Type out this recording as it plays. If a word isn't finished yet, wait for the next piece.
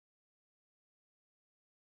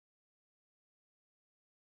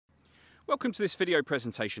Welcome to this video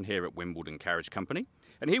presentation here at Wimbledon Carriage Company.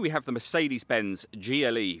 And here we have the Mercedes-Benz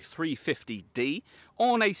GLE350d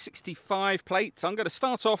on a 65 plate. So I'm going to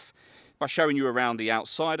start off by showing you around the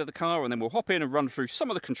outside of the car, and then we'll hop in and run through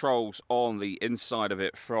some of the controls on the inside of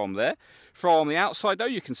it from there. From the outside though,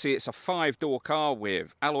 you can see it's a 5-door car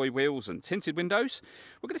with alloy wheels and tinted windows.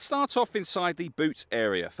 We're going to start off inside the boot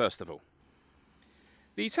area first of all.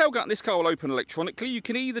 The tailgate in this car will open electronically. You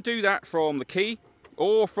can either do that from the key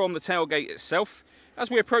or from the tailgate itself. As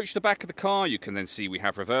we approach the back of the car, you can then see we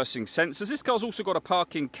have reversing sensors. This car's also got a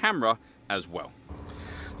parking camera as well.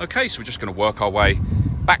 Okay, so we're just going to work our way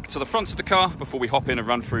back to the front of the car before we hop in and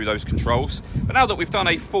run through those controls. But now that we've done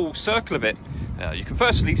a full circle of it, you can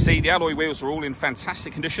firstly see the alloy wheels are all in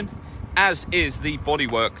fantastic condition, as is the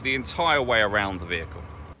bodywork the entire way around the vehicle.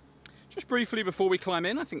 Just briefly before we climb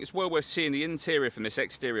in, I think it's well worth seeing the interior from this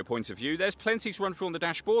exterior point of view. There's plenty to run through on the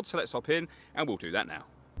dashboard, so let's hop in and we'll do that now.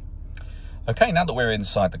 Okay, now that we're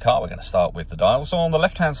inside the car, we're going to start with the dials. So on the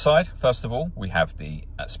left-hand side, first of all, we have the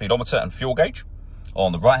speedometer and fuel gauge.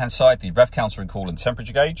 On the right-hand side, the rev counter and coolant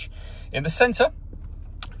temperature gauge. In the centre,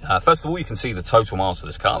 first of all, you can see the total miles of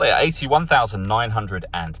this car. They are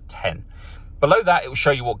 81,910. Below that, it will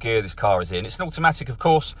show you what gear this car is in. It's an automatic, of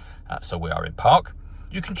course, so we are in park.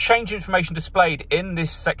 You can change information displayed in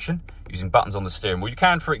this section using buttons on the steering wheel. You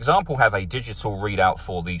can, for example, have a digital readout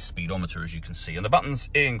for the speedometer, as you can see. And the buttons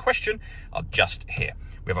in question are just here.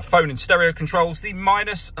 We have a phone and stereo controls, the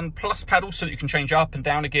minus and plus paddles, so that you can change up and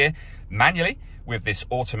down a gear manually with this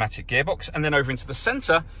automatic gearbox. And then over into the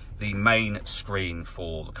centre, the main screen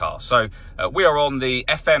for the car. So we are on the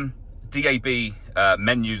FM DAB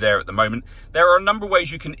menu there at the moment. There are a number of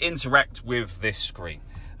ways you can interact with this screen.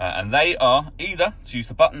 And they are either to use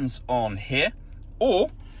the buttons on here, or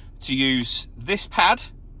to use this pad,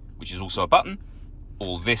 which is also a button,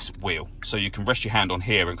 or this wheel. So you can rest your hand on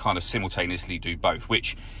here and kind of simultaneously do both,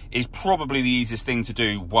 which is probably the easiest thing to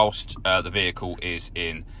do whilst the vehicle is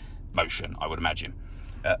in motion, I would imagine.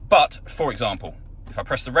 But, for example, if I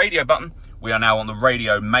press the radio button, we are now on the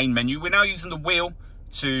radio main menu. We're now using the wheel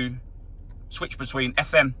to switch between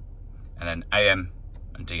FM and then AM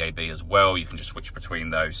and DAB as well. You can just switch between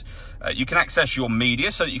those. You can access your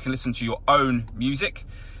media so that you can listen to your own music.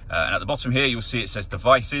 And at the bottom here, you'll see it says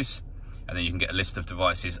devices, and then you can get a list of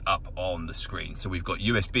devices up on the screen. So we've got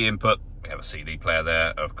USB input. We have a CD player there,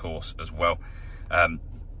 of course, as well.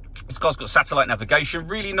 This car's got satellite navigation,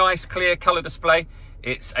 really nice, clear color display.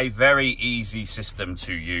 It's a very easy system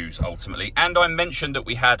to use ultimately. And I mentioned that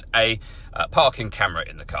we had a parking camera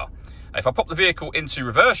in the car. If I pop the vehicle into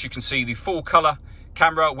reverse, you can see the full color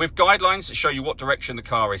camera with guidelines that show you what direction the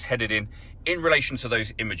car is headed in relation to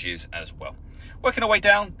those images as well. Working our way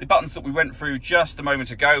down, the buttons that we went through just a moment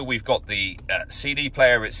ago, we've got the CD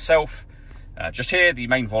player itself. Just here, the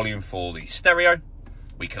main volume for the stereo.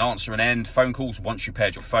 We can answer and end phone calls once you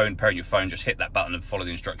paired your phone. Pairing your phone, just hit that button and follow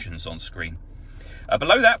the instructions on screen.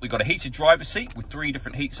 Below that, we've got a heated driver's seat with 3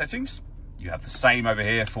 different heat settings. You have the same over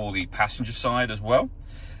here for the passenger side as well.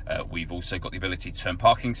 We've also got the ability to turn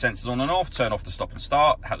parking sensors on and off, turn off the stop and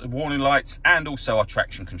start, have the warning lights, and also our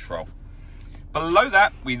traction control. Below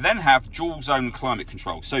that, we then have dual zone climate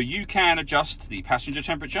control. So you can adjust the passenger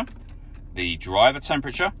temperature, the driver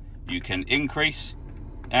temperature. You can increase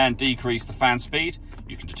and decrease the fan speed.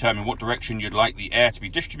 You can determine what direction you'd like the air to be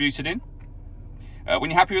distributed in. When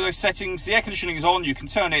you're happy with those settings, the air conditioning is on. You can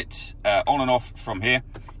turn it on and off from here.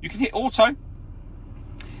 You can hit auto.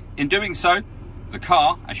 In doing so, the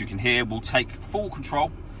car, as you can hear, will take full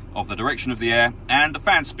control of the direction of the air and the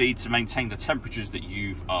fan speed to maintain the temperatures that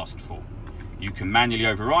you've asked for. You can manually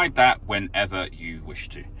override that whenever you wish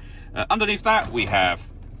to. Underneath that, we have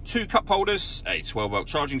 2 cup holders, a 12-volt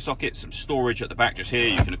charging socket, some storage at the back just here.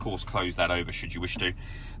 You can, of course, close that over should you wish to.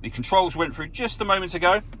 The controls went through just a moment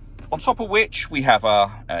ago, on top of which we have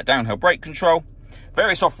our downhill brake control,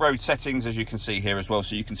 various off-road settings, as you can see here as well.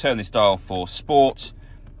 So you can turn this dial for sport,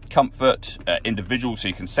 comfort, individual, so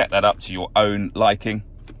you can set that up to your own liking.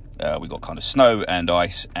 We've got kind of snow and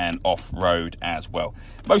ice and off-road as well.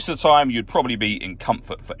 Most of the time you'd probably be in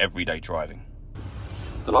comfort for everyday driving.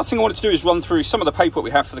 The last thing I wanted to do is run through some of the paperwork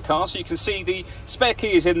we have for the car. So you can see the spare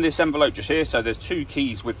key is in this envelope just here. So there's 2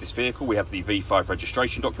 keys with this vehicle. We have the V5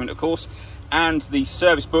 registration document, of course, and the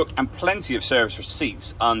service book, and plenty of service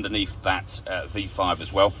receipts underneath that V5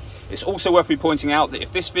 as well. It's also worth me pointing out that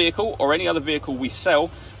if this vehicle or any other vehicle we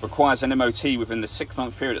sell requires an MOT within the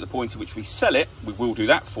 6-month period at the point at which we sell it, we will do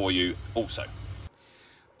that for you also.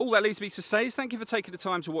 All that leaves me to say is thank you for taking the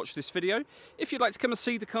time to watch this video. If you'd like to come and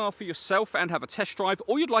see the car for yourself and have a test drive,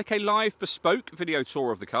 or you'd like a live bespoke video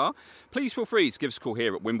tour of the car, please feel free to give us a call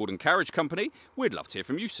here at Wimbledon Carriage Company. We'd love to hear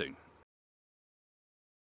from you soon.